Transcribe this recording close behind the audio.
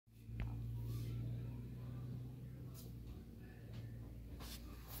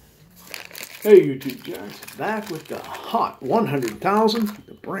Hey YouTube Jacks, back with the Hot 100,000,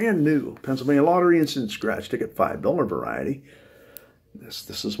 the brand new Pennsylvania Lottery Instant Scratch Ticket $5 variety.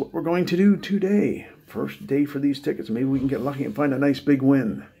 This is what we're going to do today. First day for these tickets. Maybe we can get lucky and find a nice big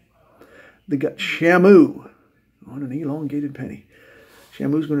win. They got Shamu on an elongated penny.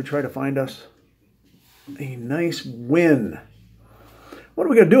 Shamu's going to try to find us a nice win. What are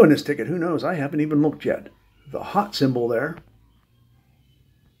we going to do in this ticket? Who knows? I haven't even looked yet. The hot symbol there.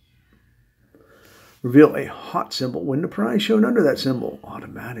 Reveal a hot symbol when the prize shown under that symbol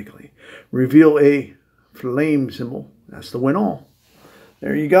automatically. Reveal a flame symbol. That's the win all.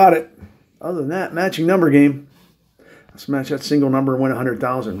 There you got it. Other than that, matching number game. Let's match that single number and win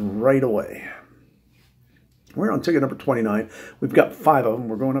 100,000 right away. We're on ticket number 29. We've got 5 of them.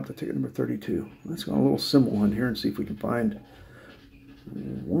 We're going up to ticket number 32. Let's go a little symbol on here and see if we can find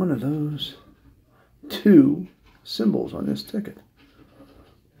one of those 2 symbols on this ticket.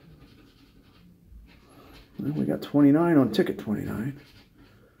 Well, we got 29 on ticket 29.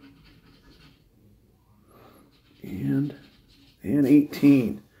 And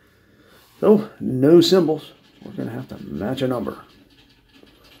 18. So, no symbols. We're going to have to match a number.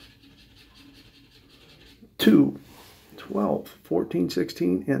 2, 12, 14,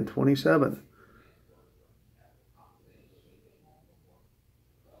 16, and 27.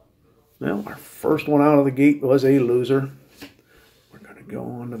 Well, our first one out of the gate was a loser. We're going to go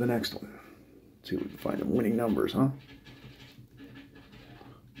on to the next one. See if we can find them winning numbers, huh?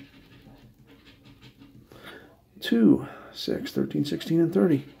 2, 6, 13, 16, and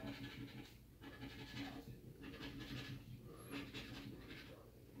 30.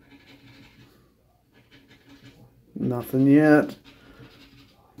 Nothing yet.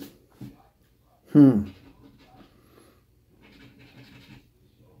 12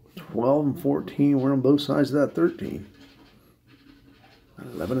 and 14. We're on both sides of that 13.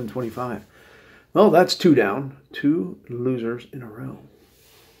 11 and 25. Well, that's 2 down. 2 losers in a row.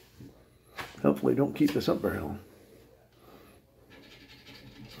 Hopefully don't keep this up very long.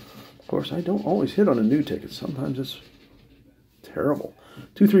 Of course, I don't always hit on a new ticket. Sometimes it's terrible.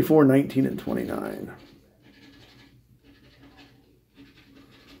 2, 3, 4, 19, and 29.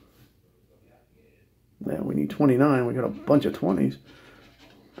 Now we need 29. We got a bunch of 20s,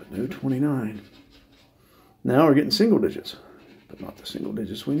 but no 29. Now we're getting single digits, but not the single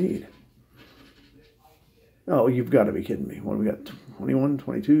digits we need. Oh, you've got to be kidding me. What do we got? 21,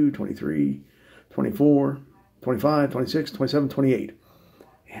 22, 23, 24, 25, 26, 27, 28.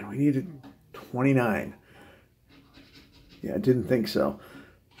 And we needed 29. Yeah, I didn't think so.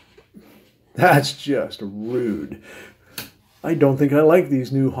 That's just rude. I don't think I like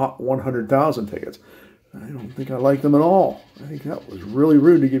these new Hot 100,000 tickets. I don't think I like them at all. I think that was really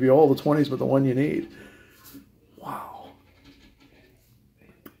rude to give you all the 20s but the one you need. Wow.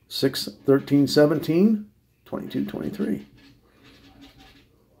 6, 13, 17. 22, 23.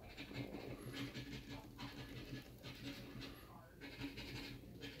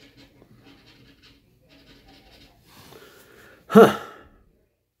 Huh.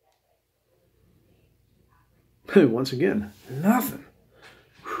 Once again, nothing.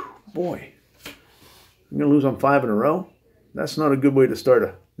 Whew, boy. I'm going to lose on 5 in a row. That's not a good way to start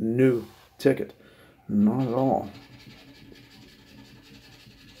a new ticket. Not at all.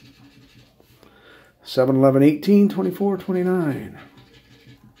 7, 11, 18, 24, 29.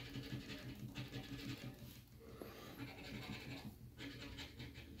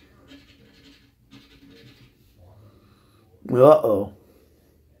 Uh-oh.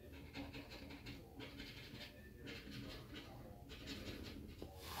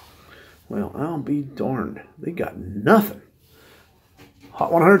 Well, I'll be darned. They got nothing.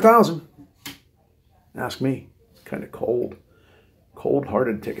 Hot 100,000. Ask me. It's kind of cold.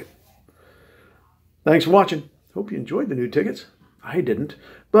 Cold-hearted ticket. Thanks for watching. Hope you enjoyed the new tickets. I didn't.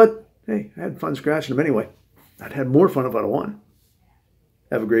 But, hey, I had fun scratching them anyway. I'd had more fun if I'd have won.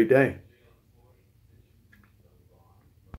 Have a great day.